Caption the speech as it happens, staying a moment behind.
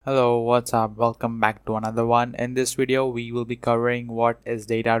Hello, what's up? Welcome back to another one. In this video, we will be covering what is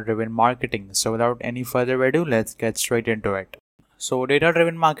data-driven marketing. So without any further ado, let's get straight into it. So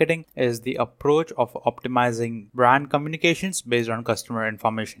data-driven marketing is the approach of optimizing brand communications based on customer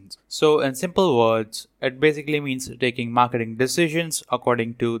information. So in simple words, it basically means taking marketing decisions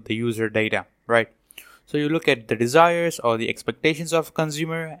according to the user data, right? So you look at the desires or the expectations of a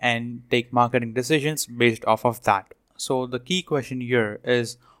consumer and take marketing decisions based off of that. So the key question here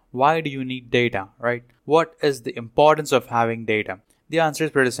is, why do you need data, right? What is the importance of having data? The answer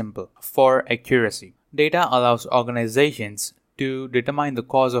is pretty simple. For accuracy. Data allows organizations to determine the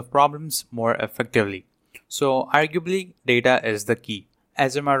cause of problems more effectively. So arguably, data is the key.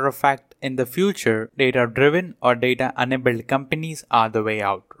 As a matter of fact, in the future, data-driven or data-enabled companies are the way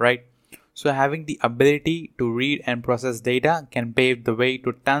out, right? So having the ability to read and process data can pave the way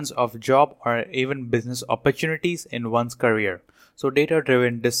to tons of job or even business opportunities in one's career. So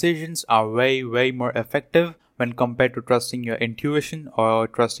data-driven decisions are way more effective when compared to trusting your intuition or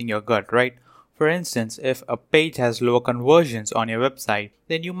trusting your gut, right? For instance, if a page has lower conversions on your website,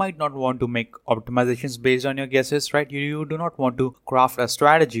 then you might not want to make optimizations based on your guesses, right? You do not want to craft a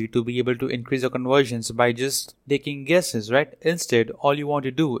strategy to be able to increase your conversions by just taking guesses, right? Instead, all you want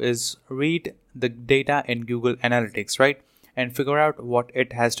to do is read the data in Google Analytics, right? And figure out what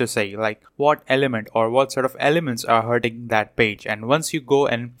it has to say, like what element or what sort of elements are hurting that page. And once you go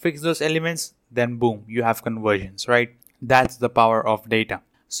and fix those elements, then boom, you have conversions, right? That's the power of data.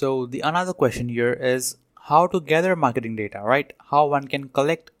 So the another question here is how to gather marketing data, right? How one can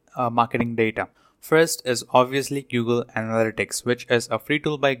collect marketing data. First is obviously Google Analytics, which is a free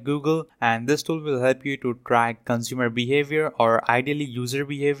tool by Google, and this tool will help you to track consumer behavior or ideally user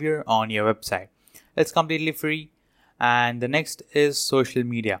behavior on your website. It's completely free. And the next is social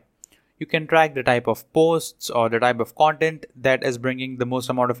media. You can track the type of posts or the type of content that is bringing the most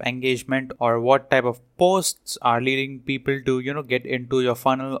amount of engagement, or what type of posts are leading people to get into your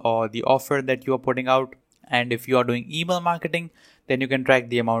funnel or the offer that you are putting out. And if you are doing email marketing, then you can track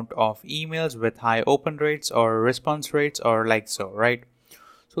the amount of emails with high open rates or response rates or like so, right?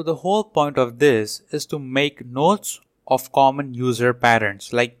 So the whole point of this is to make notes of common user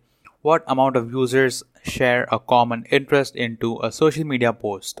patterns, like what amount of users share a common interest into a social media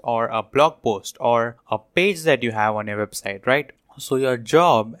post or a blog post or a page that you have on your website, right? So your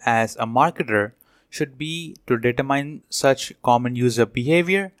job as a marketer should be to determine such common user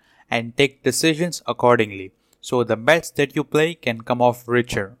behavior and take decisions accordingly. So the bets that you play can come off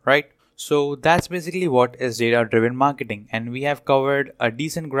richer, right? So that's basically what is data-driven marketing, and we have covered a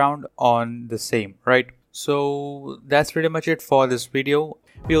decent ground on the same, right? So that's pretty much it for this video.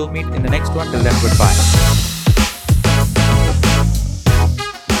 We will meet in the next one. Till then, goodbye.